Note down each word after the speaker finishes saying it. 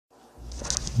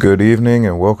Good evening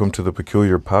and welcome to the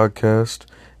Peculiar Podcast.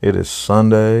 It is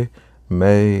Sunday,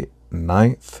 May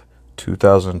 9th,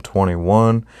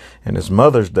 2021, and it's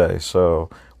Mother's Day. So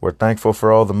we're thankful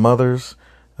for all the mothers.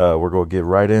 We're going to get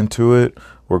right into it.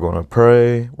 We're going to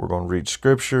pray. We're going to read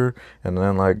scripture. And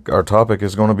then our topic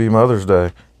is going to be Mother's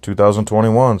Day,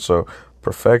 2021. So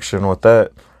perfection with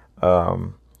that.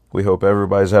 We hope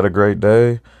everybody's had a great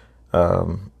day.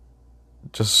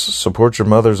 Just support your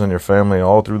mothers and your family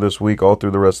all through this week, all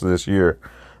through the rest of this year.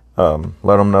 Let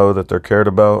them know that they're cared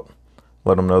about.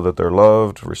 Let them know that they're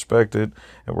loved, respected.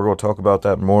 And we're going to talk about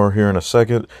that more here in a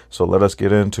second. So let us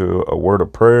get into a word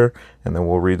of prayer, and then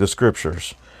we'll read the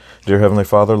scriptures. Dear Heavenly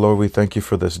Father, Lord, we thank you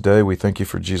for this day. We thank you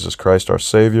for Jesus Christ, our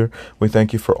Savior. We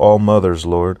thank you for all mothers,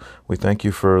 Lord. We thank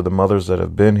you for the mothers that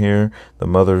have been here, the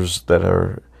mothers that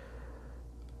are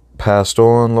passed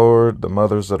on, Lord, the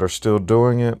mothers that are still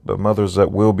doing it, the mothers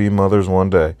that will be mothers one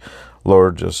day.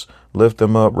 Lord, just lift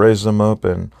them up, raise them up,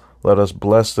 and let us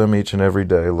bless them each and every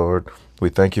day, Lord. We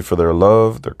thank you for their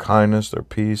love, their kindness, their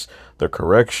peace, their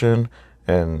correction,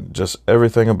 and just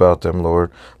everything about them, Lord.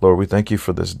 Lord, we thank you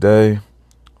for this day.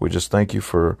 We just thank you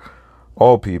for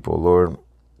all people, Lord.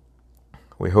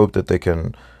 We hope that they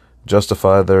can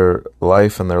justify their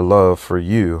life and their love for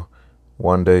you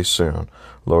one day soon.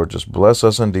 Lord, just bless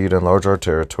us indeed, enlarge our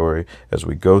territory as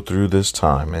we go through this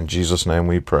time. In Jesus' name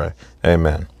we pray.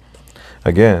 Amen.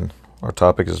 Again, our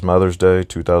topic is Mother's Day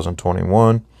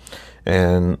 2021,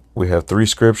 and we have three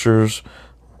scriptures.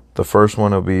 The first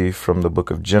one will be from the book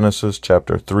of Genesis,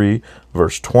 chapter 3,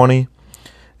 verse 20,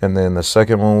 and then the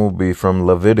second one will be from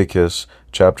Leviticus,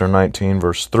 chapter 19,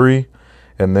 verse 3,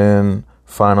 and then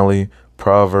finally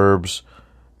Proverbs,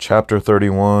 chapter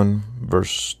 31,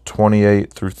 verse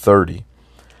 28 through 30.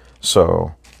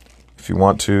 So, if you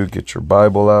want to, get your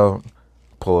Bible out,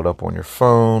 pull it up on your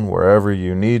phone, wherever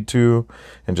you need to,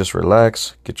 and just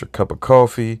relax. Get your cup of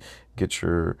coffee, get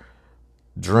your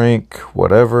drink,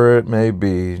 whatever it may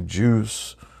be,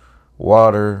 juice,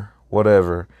 water,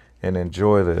 whatever, and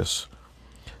enjoy this.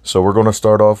 So we're going to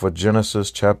start off with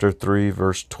Genesis chapter 3,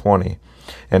 verse 20.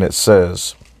 And it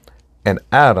says, "And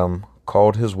Adam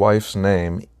called his wife's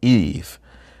name Eve,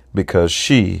 because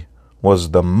she was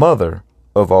the mother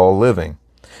of all living."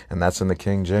 And that's in the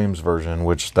King James Version,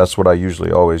 which that's what I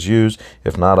usually always use.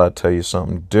 If not, I'll tell you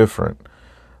something different.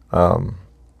 We're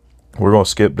going to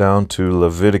skip down to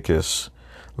Leviticus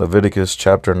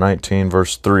chapter 19,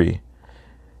 verse 3.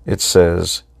 It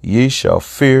says, "Ye shall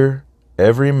fear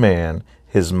every man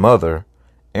his mother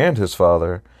and his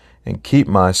father, and keep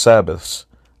my Sabbaths.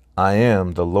 I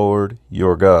am the Lord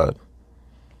your God."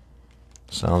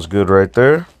 Sounds good right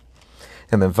there.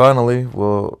 And then finally,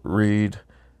 we'll read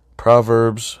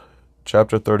Proverbs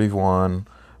chapter 31,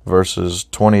 verses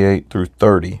 28 through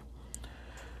 30.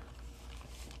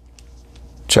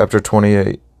 Chapter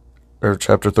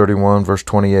 31, verse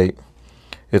 28.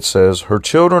 It says, "Her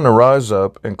children arise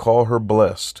up and call her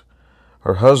blessed,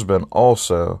 her husband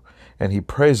also, and he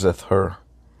praiseth her."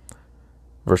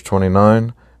 Verse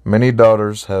 29. "Many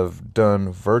daughters have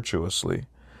done virtuously,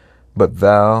 but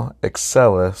thou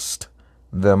excellest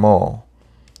them all."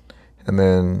 And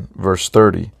then verse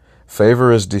 30,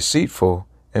 "Favor is deceitful,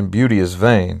 and beauty is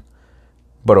vain,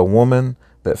 but a woman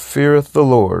that feareth the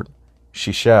Lord,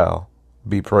 she shall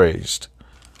be praised."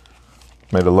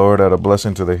 May the Lord add a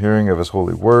blessing to the hearing of his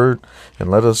holy word,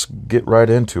 and let us get right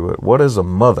into it. What is a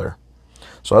mother?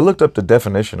 So I looked up the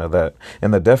definition of that,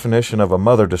 and the definition of a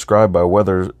mother described by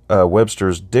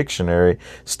Webster's dictionary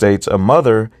states, "A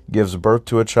mother gives birth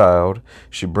to a child.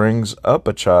 She brings up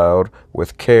a child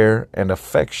with care and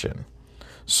affection."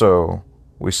 So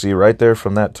we see right there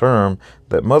from that term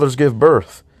that mothers give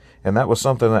birth. And that was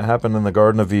something that happened in the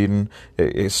Garden of Eden.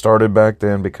 It started back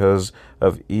then because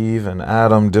of Eve and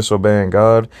Adam disobeying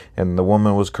God, and the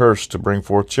woman was cursed to bring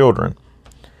forth children.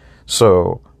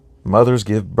 So mothers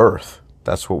give birth.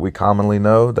 That's what we commonly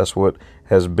know. That's what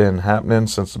has been happening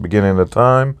since the beginning of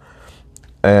time.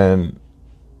 And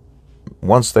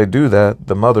once they do that,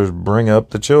 the mothers bring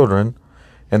up the children,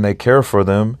 and they care for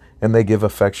them, and they give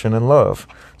affection and love.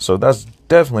 So that's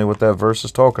definitely what that verse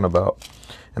is talking about.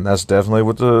 And that's definitely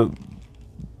what the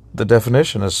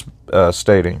definition is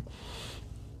stating.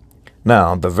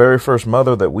 Now, the very first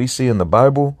mother that we see in the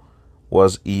Bible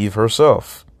was Eve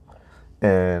herself.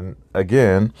 And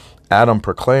again, Adam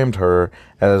proclaimed her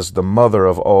as the mother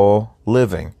of all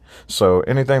living. So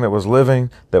anything that was living,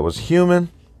 that was human,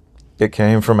 it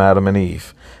came from Adam and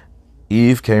Eve.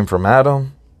 Eve came from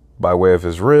Adam by way of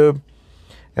his rib.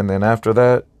 And then after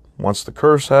that, once the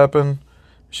curse happened,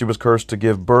 she was cursed to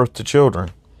give birth to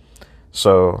children.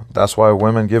 So that's why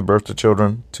women give birth to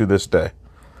children to this day.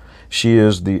 She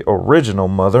is the original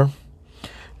mother.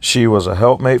 She was a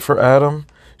helpmate for Adam.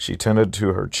 She tended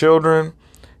to her children,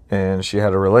 and she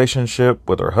had a relationship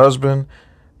with her husband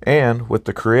and with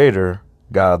the Creator,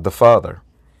 God the Father.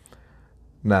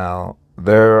 Now,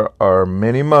 there are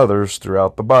many mothers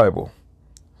throughout the Bible.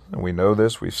 And we know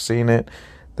this, we've seen it.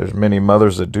 There's many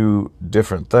mothers that do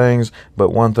different things,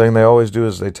 but one thing they always do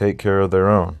is they take care of their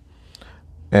own.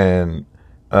 And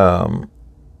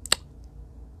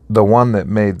the one that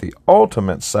made the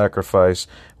ultimate sacrifice,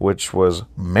 which was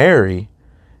Mary,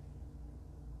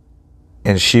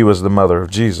 and she was the mother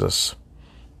of Jesus.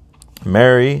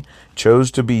 Mary chose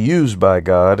to be used by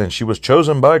God, and she was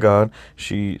chosen by God.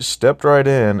 She stepped right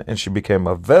in, and she became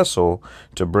a vessel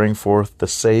to bring forth the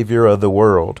Savior of the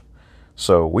world.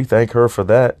 So we thank her for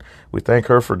that. We thank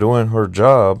her for doing her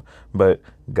job, but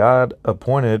God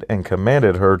appointed and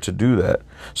commanded her to do that.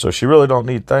 So she really don't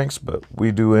need thanks, but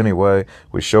we do anyway.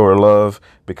 We show her love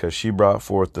because she brought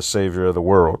forth the Savior of the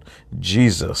world,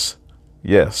 Jesus.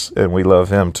 Yes, and we love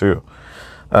him too.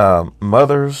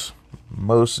 Mothers,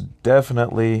 most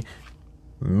definitely,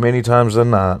 many times than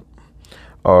not,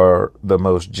 are the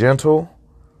most gentle,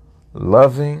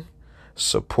 loving,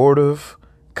 supportive,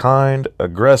 kind,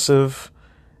 aggressive,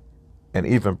 and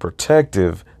even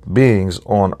protective beings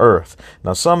on earth.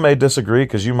 Now, some may disagree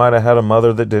because you might have had a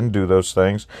mother that didn't do those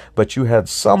things, but you had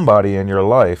somebody in your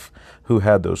life who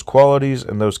had those qualities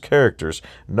and those characters.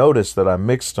 Notice that I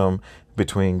mixed them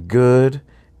between good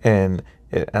and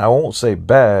I won't say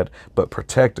bad, but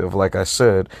protective. Like I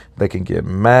said, they can get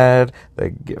mad,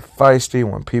 they get feisty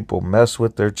when people mess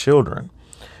with their children.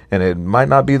 And it might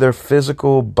not be their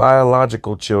physical,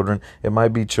 biological children. It might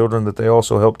be children that they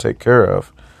also help take care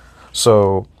of.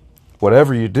 So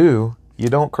whatever you do, you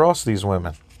don't cross these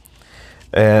women.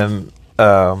 And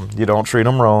you don't treat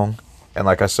them wrong. And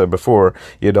like I said before,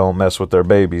 you don't mess with their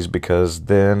babies because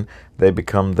then they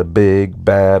become the big,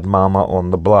 bad mama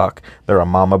on the block. They're a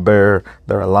mama bear,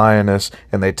 they're a lioness,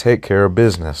 and they take care of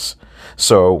business.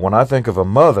 So when I think of a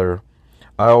mother,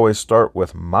 I always start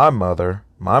with my mother,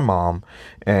 my mom,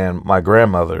 and my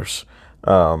grandmothers.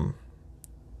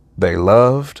 They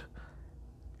loved,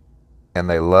 and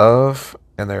they love,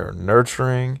 and they're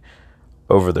nurturing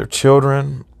over their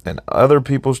children and other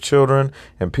people's children,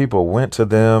 and people went to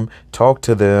them, talked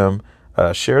to them,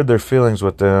 shared their feelings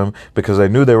with them because they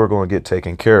knew they were going to get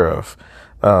taken care of.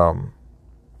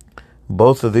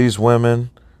 Both of these women,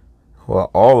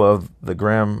 well, all of the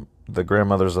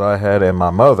grandmothers that I had and my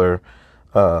mother,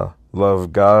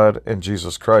 love God and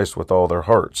Jesus Christ with all their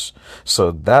hearts.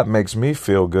 So that makes me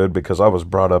feel good because I was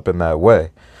brought up in that way.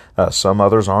 Some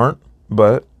others aren't,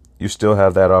 but you still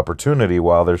have that opportunity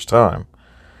while there's time.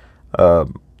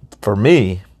 For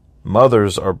me,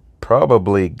 mothers are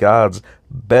probably God's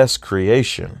best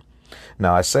creation.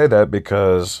 Now, I say that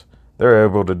because they're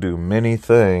able to do many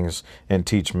things and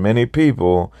teach many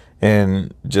people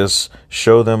and just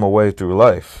show them a way through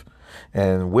life.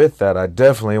 And with that, I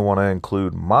definitely want to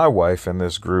include my wife in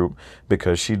this group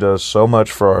because she does so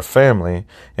much for our family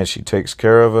and she takes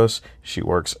care of us. She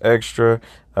works extra.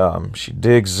 She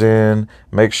digs in,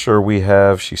 makes sure we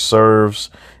have, she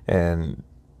serves, and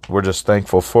we're just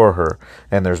thankful for her.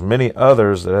 And there's many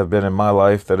others that have been in my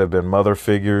life that have been mother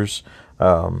figures,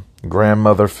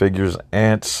 grandmother figures,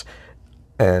 aunts,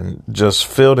 and just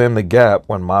filled in the gap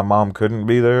when my mom couldn't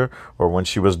be there or when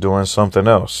she was doing something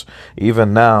else.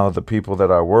 Even now, the people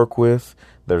that I work with,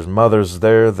 there's mothers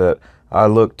there that I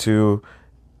look to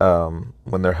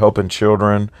when they're helping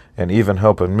children and even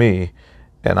helping me.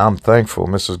 And I'm thankful,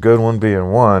 Mrs. Goodwin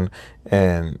being one,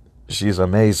 and she's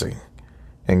amazing.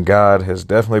 And God has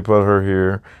definitely put her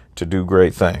here to do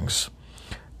great things.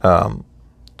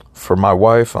 For my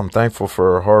wife, I'm thankful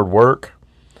for her hard work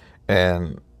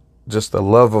and just the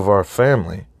love of our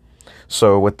family.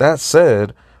 So with that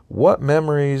said, what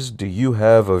memories do you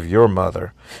have of your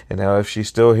mother? And now if she's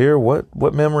still here,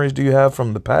 what memories do you have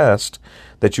from the past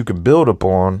that you can build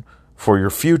upon for your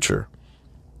future?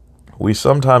 We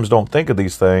sometimes don't think of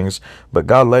these things, but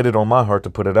God laid it on my heart to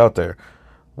put it out there.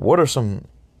 What are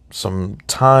some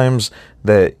times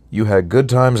that you had good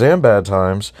times and bad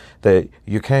times that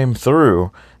you came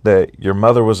through, that your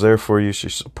mother was there for you, she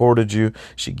supported you,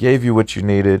 she gave you what you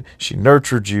needed, she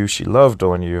nurtured you, she loved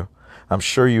on you? I'm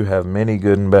sure you have many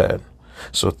good and bad.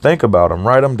 So think about them,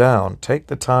 write them down, take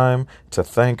the time to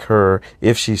thank her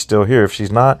if she's still here. If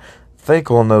she's not,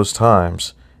 think on those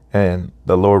times and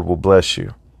the Lord will bless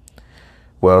you.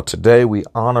 Well, today we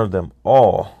honor them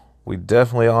all. We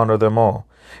definitely honor them all.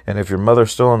 And if your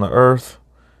mother's still on the earth,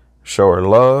 show her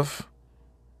love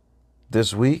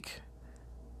this week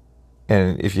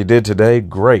And if you did today,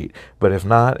 great. But if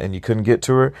not, and you couldn't get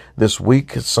to her this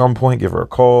week at some point, give her a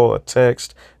call, a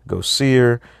text, go see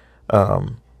her,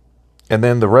 and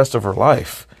then the rest of her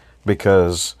life,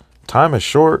 because time is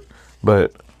short,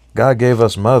 but God gave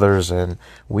us mothers, and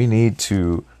we need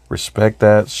to respect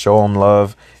that, show them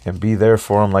love, and be there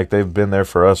for them like they've been there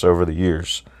for us over the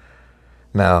years.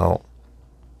 Now,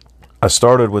 I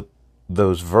started with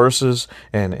those verses,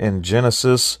 and in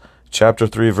Genesis chapter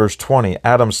 3, verse 20,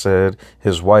 Adam said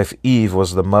his wife Eve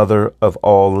was the mother of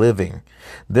all living.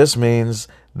 This means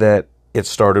that it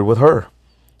started with her.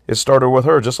 It started with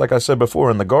her, just like I said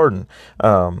before in the garden.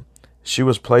 She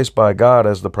was placed by God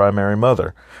as the primary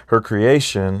mother. Her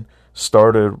creation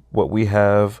started what we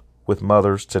have with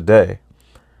mothers today.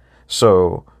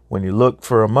 So when you look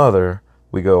for a mother,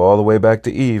 we go all the way back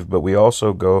to Eve, but we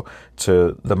also go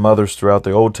to the mothers throughout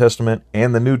the Old Testament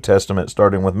and the New Testament,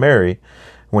 starting with Mary,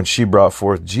 when she brought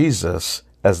forth Jesus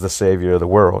as the Savior of the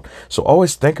world. So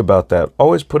always think about that.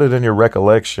 Always put it in your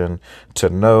recollection to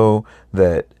know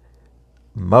that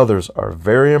mothers are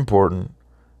very important.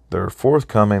 They're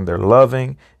forthcoming, they're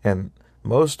loving, and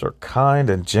most are kind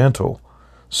and gentle.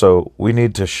 So we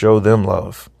need to show them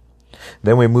love.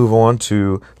 Then we move on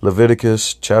to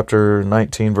Leviticus chapter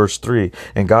 19, verse 3.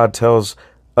 And God tells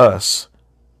us,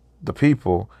 the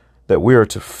people, that we are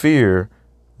to fear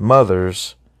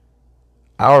mothers,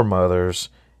 our mothers,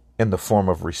 in the form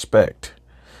of respect.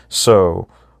 So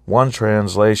one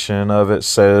translation of it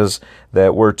says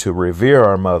that we're to revere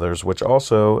our mothers, which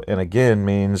also, and again,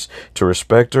 means to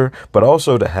respect her, but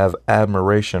also to have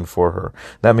admiration for her.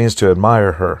 That means to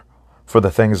admire her for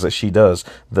the things that she does,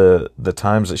 the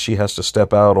times that she has to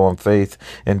step out on faith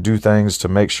and do things to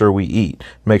make sure we eat,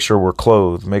 make sure we're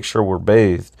clothed, make sure we're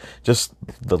bathed. Just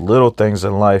the little things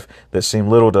in life that seem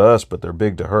little to us, but they're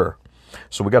big to her.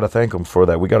 So we got to thank them for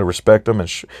that. We got to respect them,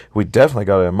 and we definitely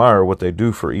got to admire what they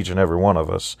do for each and every one of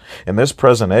us. In this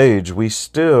present age, we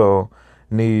still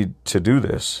need to do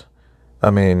this. I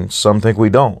mean, some think we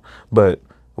don't, but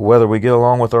whether we get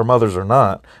along with our mothers or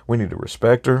not, we need to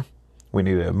respect her. We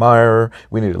need to admire her.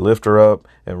 We need to lift her up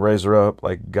and raise her up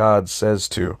like God says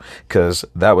to, because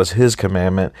that was his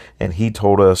commandment, and he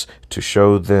told us to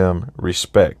show them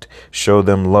respect, show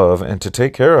them love, and to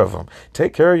take care of them.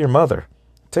 Take care of your mother.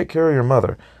 Take care of your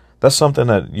mother. That's something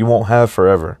that you won't have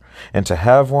forever. And to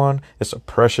have one, it's a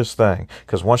precious thing,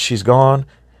 because once she's gone,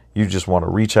 you just want to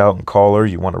reach out and call her.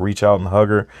 You want to reach out and hug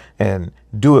her, and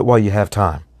do it while you have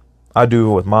time. I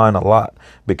do it with mine a lot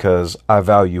because I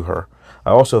value her.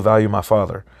 I also value my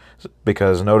father,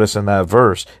 because notice in that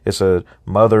verse, it said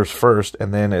mothers first,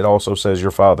 and then it also says your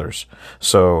fathers.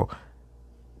 So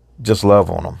just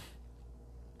love on them.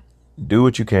 Do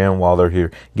what you can while they're here.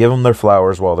 Give them their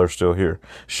flowers while they're still here.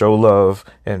 Show love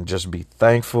and just be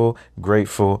thankful,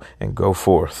 grateful, and go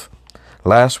forth.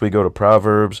 Last, we go to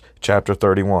Proverbs chapter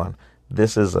 31.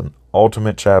 This is an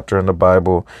ultimate chapter in the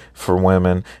Bible for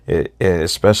women,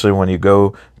 especially when you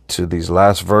go to these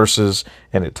last verses,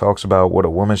 and it talks about what a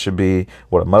woman should be,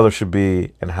 what a mother should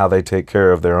be, and how they take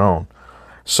care of their own.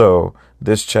 So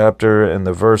this chapter and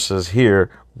the verses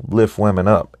here lift women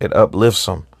up. It uplifts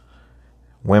them.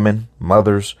 Women,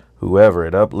 mothers, whoever,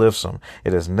 it uplifts them.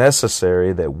 It is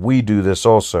necessary that we do this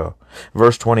also.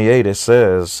 Verse 28, it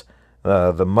says,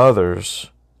 the mother's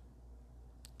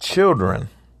children,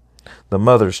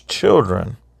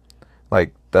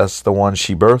 like that's the one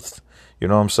she birthed. You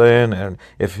know what I'm saying? And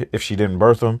if she didn't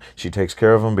birth them, she takes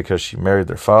care of them because she married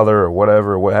their father or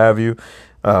whatever, or what have you.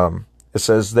 It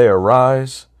says they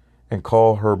arise and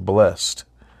call her blessed.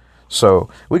 So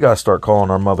we got to start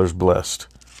calling our mothers blessed.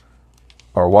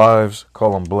 Our wives,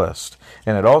 call them blessed.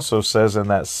 And it also says in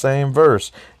that same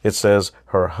verse, it says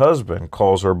her husband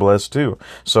calls her blessed too.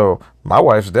 So my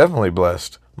wife's definitely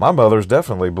blessed. My mother's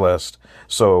definitely blessed.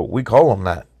 So we call them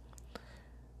that.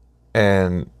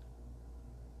 And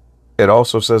it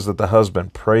also says that the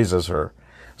husband praises her.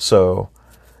 So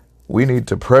we need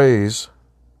to praise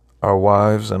our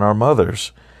wives and our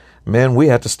mothers. Men, we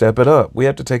have to step it up. We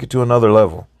have to take it to another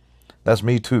level. That's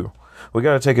me too. We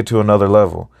got to take it to another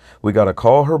level. We got to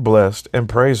call her blessed and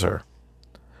praise her.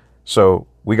 So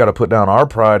we got to put down our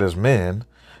pride as men,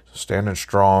 standing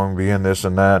strong, being this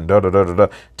and that, and da da da da da.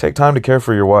 Take time to care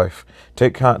for your wife.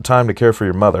 Take time to care for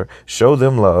your mother. Show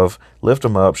them love. Lift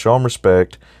them up. Show them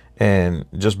respect. And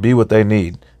just be what they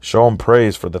need. Show them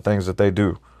praise for the things that they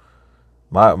do.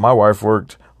 My wife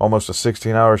worked almost a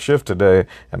 16-hour shift today,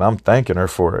 and I'm thanking her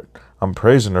for it. I'm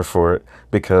praising her for it,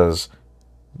 because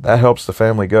that helps the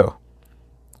family go.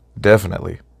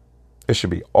 Definitely. It should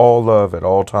be all love at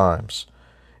all times.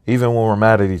 Even when we're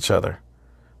mad at each other,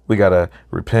 We got to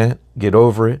repent, get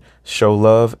over it, show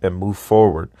love, and move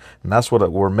forward. And that's what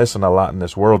we're missing a lot in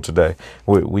this world today.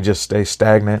 We just stay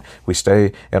stagnant. We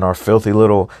stay in our filthy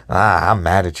little, I'm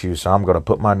mad at you, so I'm going to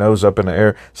put my nose up in the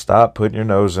air. Stop putting your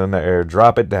nose in the air.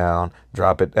 Drop it down,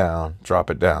 drop it down, drop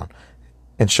it down,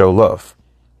 and show love.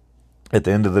 At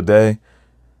the end of the day,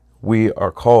 we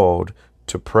are called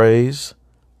to praise,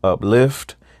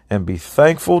 uplift, and be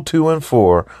thankful to and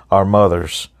for our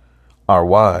mothers, our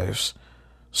wives.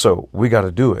 So we got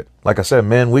to do it. Like I said,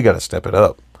 men, we got to step it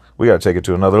up. We got to take it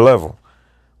to another level.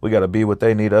 We got to be what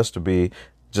they need us to be,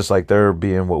 just like they're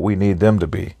being what we need them to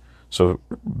be. So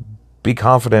be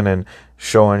confident in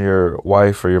showing your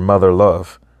wife or your mother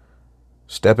love.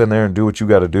 Step in there and do what you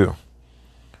got to do.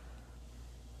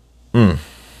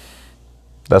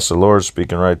 That's the Lord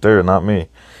speaking right there, not me.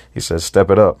 He says,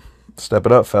 step it up. Step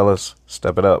it up, fellas.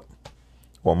 Step it up.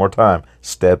 One more time.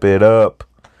 Step it up.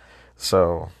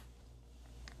 So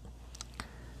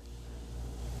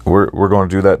we're going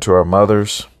to do that to our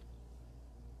mothers,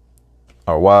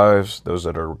 our wives, those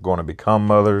that are going to become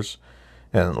mothers.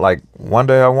 And like one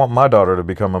day I want my daughter to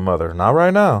become a mother. Not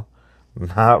right now.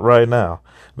 Not right now.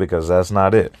 Because that's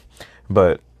not it.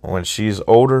 But when she's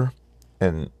older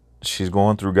and she's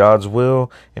going through God's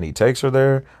will and he takes her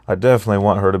there, I definitely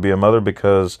want her to be a mother,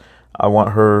 because I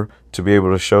want her to be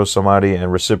able to show somebody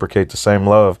and reciprocate the same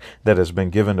love that has been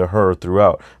given to her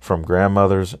throughout, from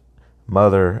grandmothers,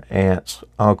 mother, aunts,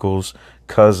 uncles,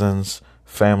 cousins,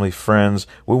 family, friends.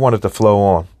 We want it to flow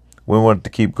on. We want it to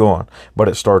keep going, but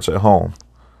it starts at home.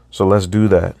 So let's do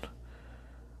that.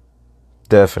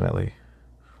 Definitely.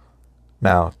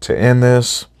 Now, to end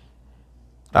this,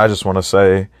 I just want to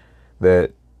say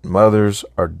that mothers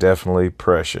are definitely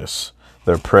precious.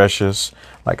 They're precious.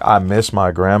 Like, I miss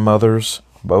my grandmothers,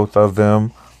 both of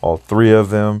them, all three of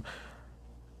them,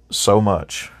 so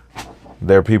much.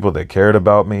 They're people that cared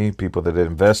about me, people that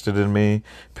invested in me,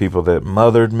 people that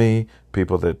mothered me,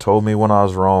 people that told me when I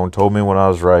was wrong, told me when I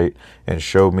was right, and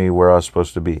showed me where I was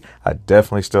supposed to be. I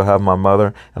definitely still have my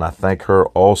mother, and I thank her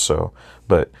also.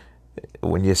 But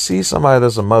when you see somebody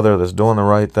that's a mother that's doing the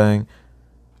right thing,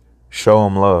 show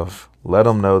them love. Let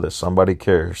them know that somebody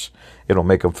cares. It'll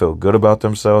make them feel good about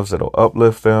themselves. It'll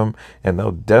uplift them, and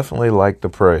they'll definitely like the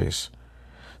praise.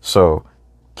 So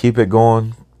keep it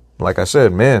going. Like I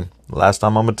said, men, last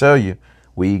time I'm going to tell you,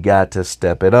 we got to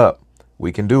step it up.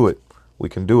 We can do it. We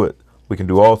can do it. We can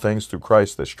do all things through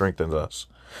Christ that strengthens us.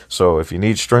 So if you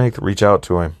need strength, reach out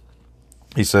to him.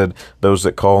 He said, those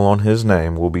that call on his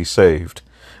name will be saved,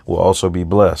 will also be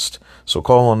blessed. So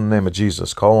call on the name of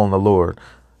Jesus. Call on the Lord,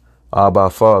 Abba,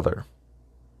 Father,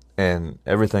 and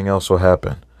everything else will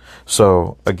happen.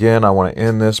 So again, I want to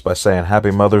end this by saying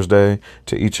Happy Mother's Day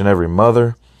to each and every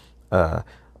mother,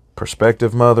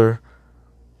 prospective mother,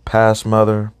 past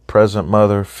mother, present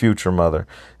mother, future mother.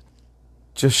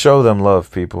 Just show them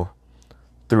love, people,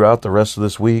 throughout the rest of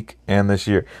this week and this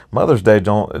year. Mother's Day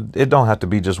don't have to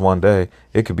be just one day.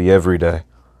 It could be every day,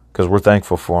 because we're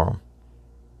thankful for them.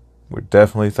 We're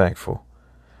definitely thankful.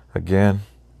 Again,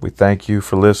 we thank you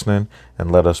for listening,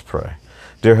 and let us pray.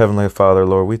 Dear Heavenly Father,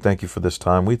 Lord, we thank you for this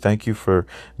time. We thank you for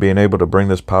being able to bring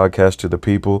this podcast to the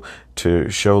people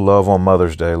to show love on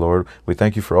Mother's Day, Lord. We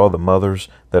thank you for all the mothers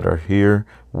that are here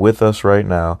with us right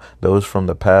now, those from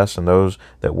the past and those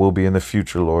that will be in the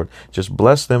future, Lord. Just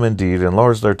bless them indeed,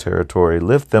 enlarge their territory,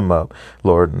 lift them up,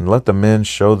 Lord, and let the men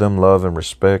show them love and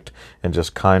respect and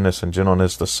just kindness and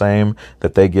gentleness, the same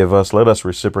that they give us. Let us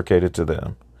reciprocate it to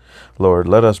them. Lord,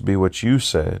 let us be what you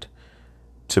said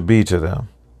to be to them.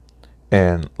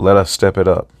 And let us step it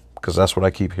up, because that's what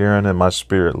I keep hearing in my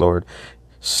spirit, Lord.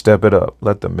 Step it up.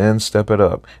 Let the men step it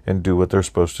up and do what they're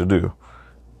supposed to do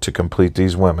to complete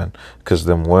these women, because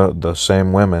the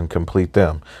same women complete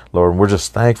them, Lord. And we're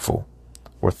just thankful.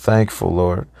 We're thankful,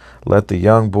 Lord. Let the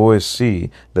young boys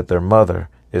see that their mother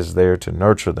is there to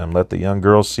nurture them. Let the young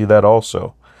girls see that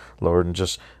also, Lord, and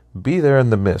just be there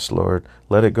in the midst, Lord.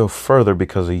 Let it go further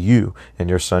because of you and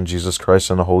your Son, Jesus Christ,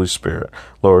 and the Holy Spirit.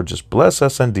 Lord, just bless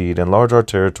us indeed. Enlarge our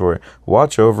territory.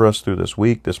 Watch over us through this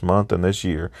week, this month, and this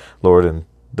year, Lord, and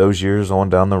those years on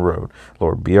down the road.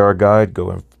 Lord, be our guide.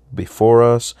 Go in before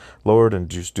us, Lord, and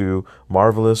just do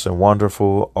marvelous and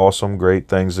wonderful, awesome, great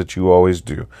things that you always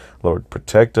do. Lord,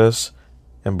 protect us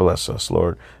and bless us,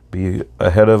 Lord. Be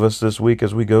ahead of us this week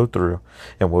as we go through,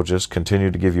 and we'll just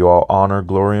continue to give you all honor,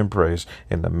 glory, and praise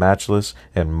in the matchless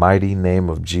and mighty name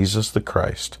of Jesus the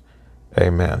Christ.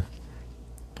 Amen.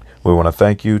 We want to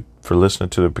thank you for listening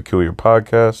to the Peculiar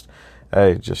Podcast.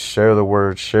 Hey, just share the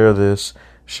word, share this,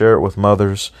 share it with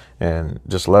mothers, and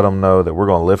just let them know that we're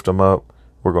going to lift them up,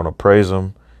 we're going to praise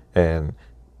them, and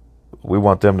we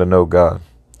want them to know God.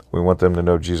 We want them to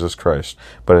know Jesus Christ.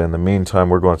 But in the meantime,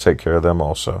 we're going to take care of them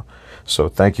also. So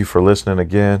thank you for listening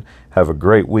again. Have a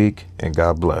great week, and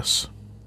God bless.